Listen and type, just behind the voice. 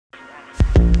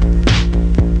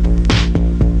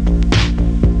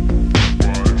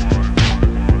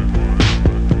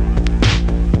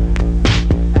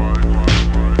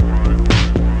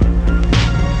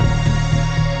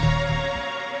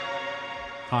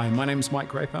Hi, my name is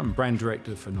Mike Raper. I'm Brand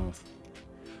Director for North.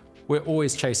 We're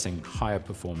always chasing higher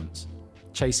performance,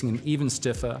 chasing an even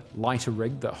stiffer, lighter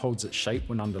rig that holds its shape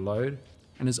when under load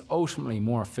and is ultimately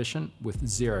more efficient with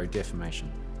zero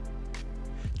deformation.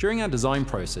 During our design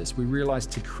process, we realized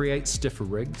to create stiffer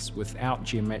rigs without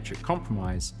geometric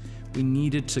compromise, we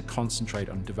needed to concentrate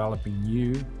on developing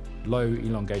new, low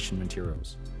elongation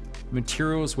materials.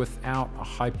 Materials without a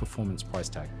high performance price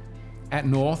tag. At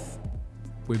North,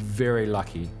 we're very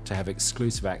lucky to have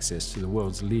exclusive access to the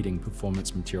world's leading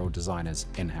performance material designers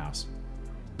in-house.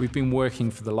 We've been working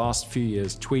for the last few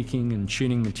years tweaking and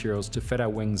tuning materials to fit our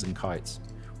wings and kites.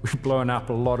 We've blown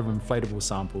up a lot of inflatable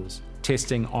samples,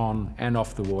 testing on and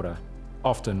off the water,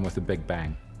 often with a big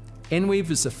bang.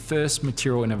 N-Weave is the first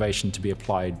material innovation to be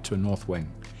applied to a North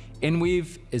wing.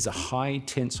 N-Weave is a high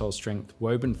tensile strength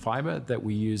woven fiber that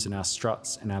we use in our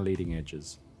struts and our leading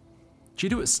edges. Due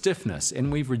to its stiffness,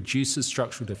 N-Weave reduces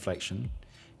structural deflection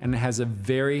and it has a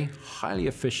very highly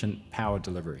efficient power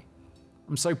delivery.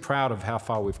 I'm so proud of how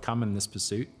far we've come in this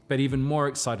pursuit, but even more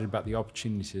excited about the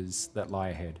opportunities that lie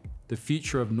ahead. The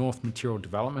future of North material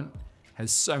development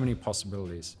has so many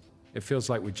possibilities. It feels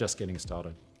like we're just getting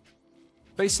started.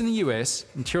 Based in the US,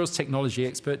 materials technology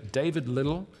expert David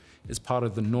Little is part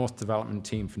of the North development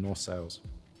team for North Sales,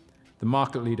 the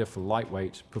market leader for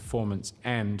lightweight, performance,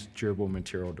 and durable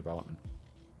material development.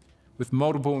 With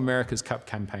multiple America's Cup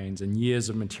campaigns and years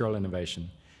of material innovation,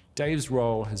 Dave's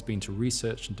role has been to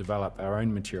research and develop our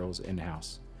own materials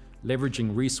in-house,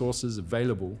 leveraging resources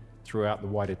available throughout the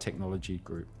wider technology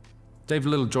group. Dave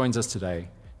Little joins us today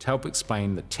to help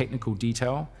explain the technical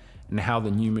detail and how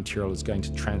the new material is going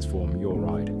to transform your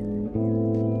ride.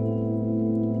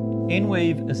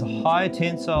 N-Weave is a high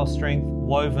tensile strength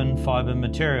woven fiber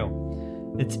material.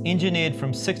 It's engineered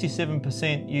from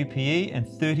 67% UPE and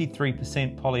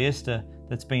 33% polyester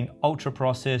that's been ultra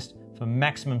processed for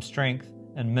maximum strength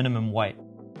and minimum weight.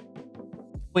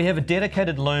 We have a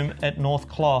dedicated loom at North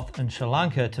Cloth in Sri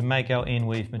Lanka to make our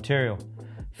N-Weave material.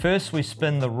 First, we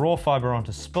spin the raw fiber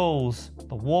onto spools.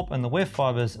 The warp and the weft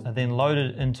fibers are then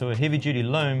loaded into a heavy-duty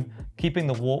loom, keeping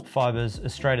the warp fibers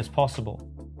as straight as possible.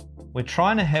 We're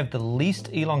trying to have the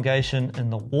least elongation in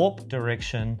the warp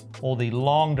direction or the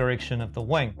long direction of the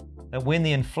wing, that when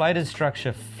the inflated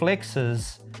structure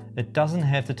flexes, it doesn't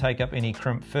have to take up any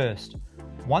crimp first.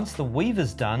 Once the weave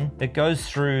is done, it goes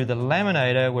through the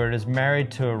laminator where it is married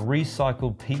to a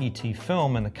recycled PET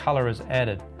film and the color is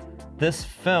added. This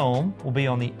film will be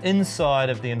on the inside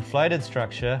of the inflated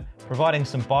structure, providing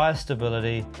some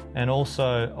biostability and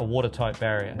also a watertight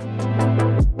barrier.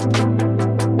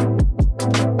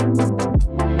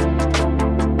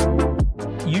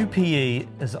 UPE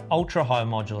is an ultra-high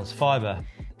modulus fiber,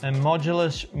 and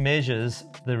Modulus measures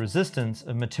the resistance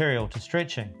of material to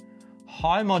stretching.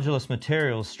 High modulus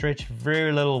materials stretch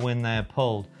very little when they are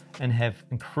pulled and have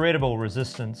incredible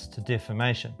resistance to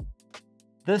deformation.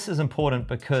 This is important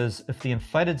because if the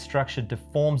inflated structure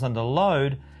deforms under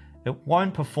load, it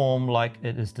won't perform like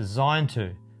it is designed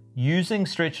to. Using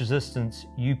stretch resistance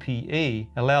UPE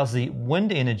allows the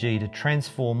wind energy to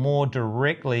transfer more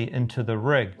directly into the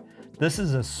rig. This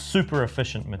is a super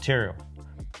efficient material.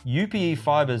 UPE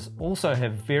fibers also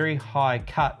have very high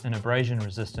cut and abrasion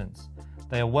resistance.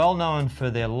 They are well known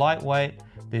for their lightweight,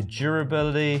 their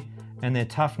durability, and their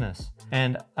toughness,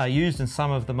 and are used in some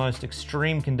of the most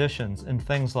extreme conditions in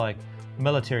things like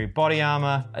military body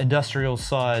armor,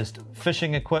 industrial-sized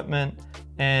fishing equipment,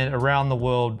 and around the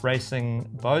world racing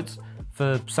boats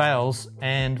for sails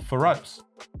and for ropes.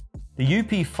 The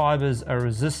UP fibers are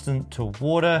resistant to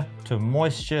water, to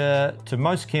moisture, to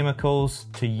most chemicals,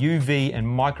 to UV and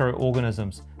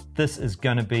microorganisms. This is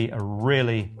going to be a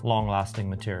really long-lasting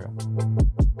material.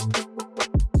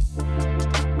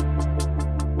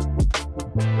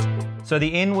 So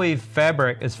the N-Weave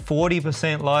fabric is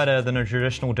 40% lighter than a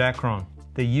traditional Dacron.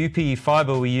 The UPE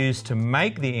fiber we use to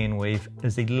make the N-Weave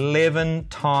is 11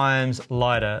 times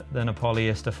lighter than a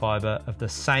polyester fiber of the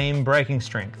same braking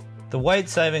strength. The weight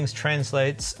savings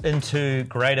translates into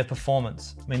greater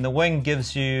performance. I mean, the wing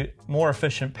gives you more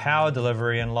efficient power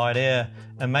delivery in light air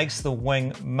and makes the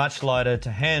wing much lighter to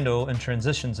handle in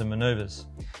transitions and maneuvers.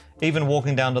 Even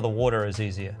walking down to the water is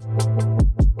easier.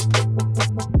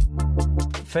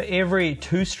 For every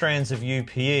 2 strands of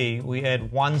UPE, we add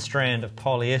 1 strand of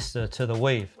polyester to the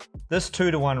weave. This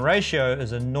 2-to-1 ratio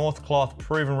is a North Cloth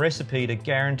proven recipe to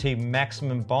guarantee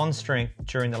maximum bond strength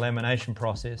during the lamination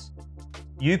process.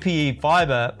 UPE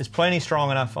fiber is plenty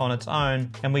strong enough on its own,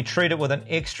 and we treat it with an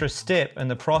extra step in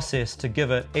the process to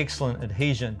give it excellent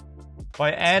adhesion.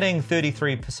 By adding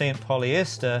 33%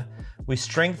 polyester, we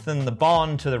strengthen the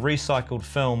bond to the recycled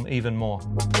film even more.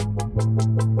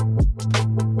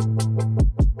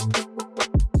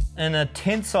 In a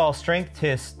tensile strength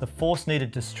test, the force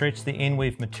needed to stretch the end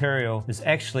weave material is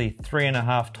actually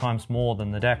 3.5 times more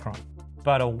than the Dacron.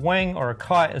 But a wing or a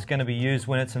kite is going to be used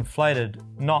when it's inflated,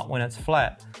 not when it's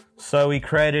flat. So we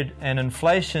created an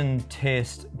inflation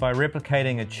test by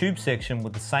replicating a tube section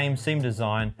with the same seam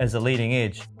design as the leading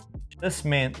edge. This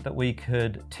meant that we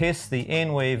could test the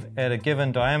end weave at a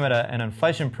given diameter and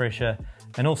inflation pressure,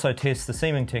 and also test the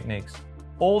seaming techniques.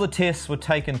 All the tests were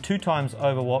taken 2 times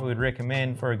over what we would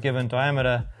recommend for a given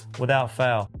diameter without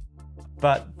fail.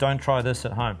 But don't try this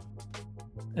at home.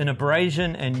 In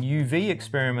abrasion and UV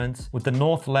experiments with the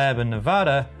North Lab in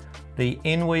Nevada, the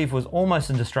end weave was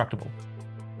almost indestructible.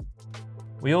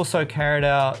 We also carried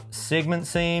out segment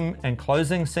seam and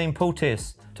closing seam pull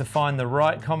tests to find the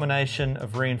right combination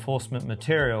of reinforcement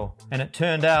material, and it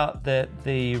turned out that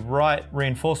the right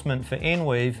reinforcement for end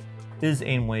weave is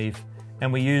end weave,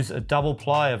 and we use a double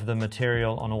ply of the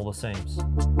material on all the seams.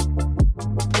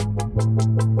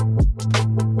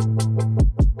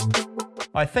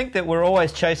 I think that we're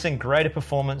always chasing greater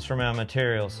performance from our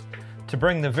materials. To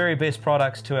bring the very best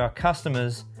products to our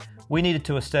customers, we needed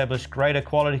to establish greater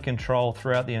quality control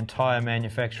throughout the entire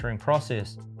manufacturing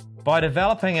process. By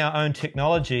developing our own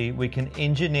technology, we can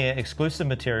engineer exclusive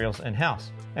materials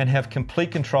in-house and have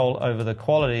complete control over the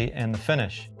quality and the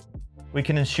finish. We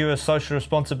can ensure social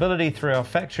responsibility through our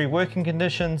factory working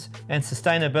conditions and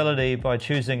sustainability by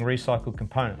choosing recycled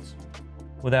components.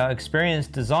 With our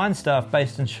experienced design staff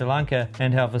based in Sri Lanka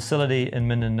and our facility in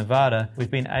Minden, Nevada, we've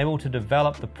been able to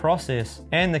develop the process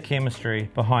and the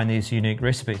chemistry behind these unique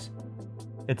recipes.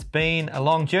 It's been a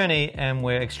long journey, and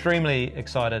we're extremely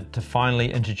excited to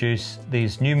finally introduce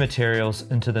these new materials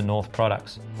into the North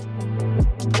products.